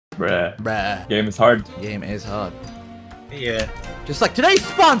Bruh. Bruh. Game is hard. Game is hard. Yeah. Just like today's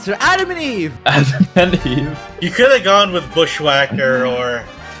sponsor, Adam and Eve. Adam and Eve. You could have gone with Bushwhacker or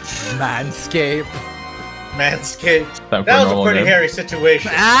Manscaped. Manscaped. Time for That a was a normal pretty name. hairy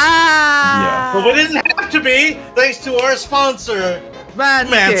situation. Ah! But we didn't have to be, thanks to our sponsor,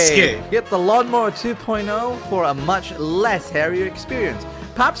 Manscaped. Get the Lawnmower 2.0 for a much less hairier experience.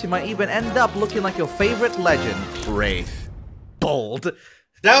 Perhaps you might even end up looking like your favorite legend, Wraith. Bold.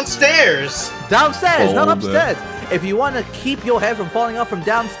 Downstairs. Downstairs, not Bold. upstairs. If you want to keep your hair from falling off from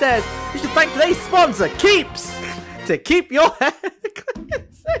downstairs, you should thank today's sponsor, Keeps, to keep your hair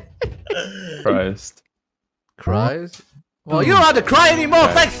Christ. Cries? Well, you don't have to cry anymore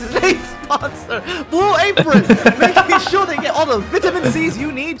thanks to today's sponsor, Blue Apron, making sure they get all the vitamin C's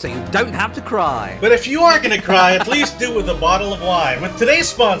you need so you don't have to cry. But if you are gonna cry, at least do it with a bottle of wine. With today's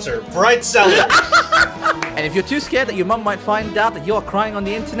sponsor, Bright Cellar. And if you're too scared that your mum might find out that you're crying on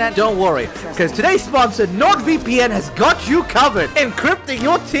the internet, don't worry, because today's sponsor, NordVPN, has got you covered, encrypting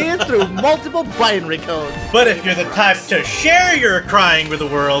your tears through multiple binary codes. But if you're the type to share your crying with the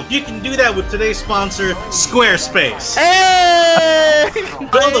world, you can do that with today's sponsor, Squarespace. Hey!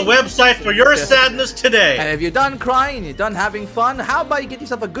 Build a website for your sadness today. And if you're done crying and you're done having fun, how about you get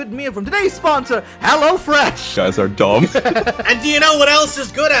yourself a good meal from today's sponsor, HelloFresh? You guys are dumb. And do you know what else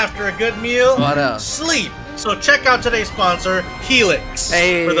is good after a good meal? What else? Sleep. So check out today's sponsor, Helix,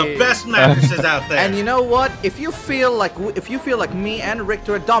 Hey. for the best mattresses out there. And you know what? If you feel like me and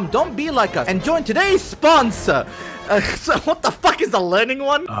Richter are dumb, don't be like us and join today's sponsor. So what the fuck is the learning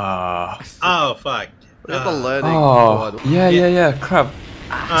one? Oh, fuck. Where's the learning Oh, one? yeah. Crap.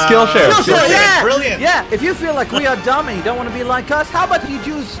 Skillshare. Skillshare, yeah! Brilliant. Yeah, if you feel like we are dumb and you don't want to be like us, how about you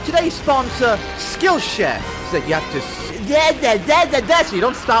choose today's sponsor, Skillshare? So that you have to so you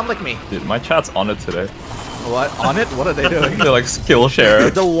don't sound like me. Dude, my chat's on it today. What? On it? What are they doing? They're like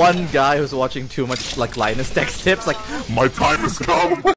Skillshare. The one guy who's watching too much like Linus Tech Tips, like, My time has come.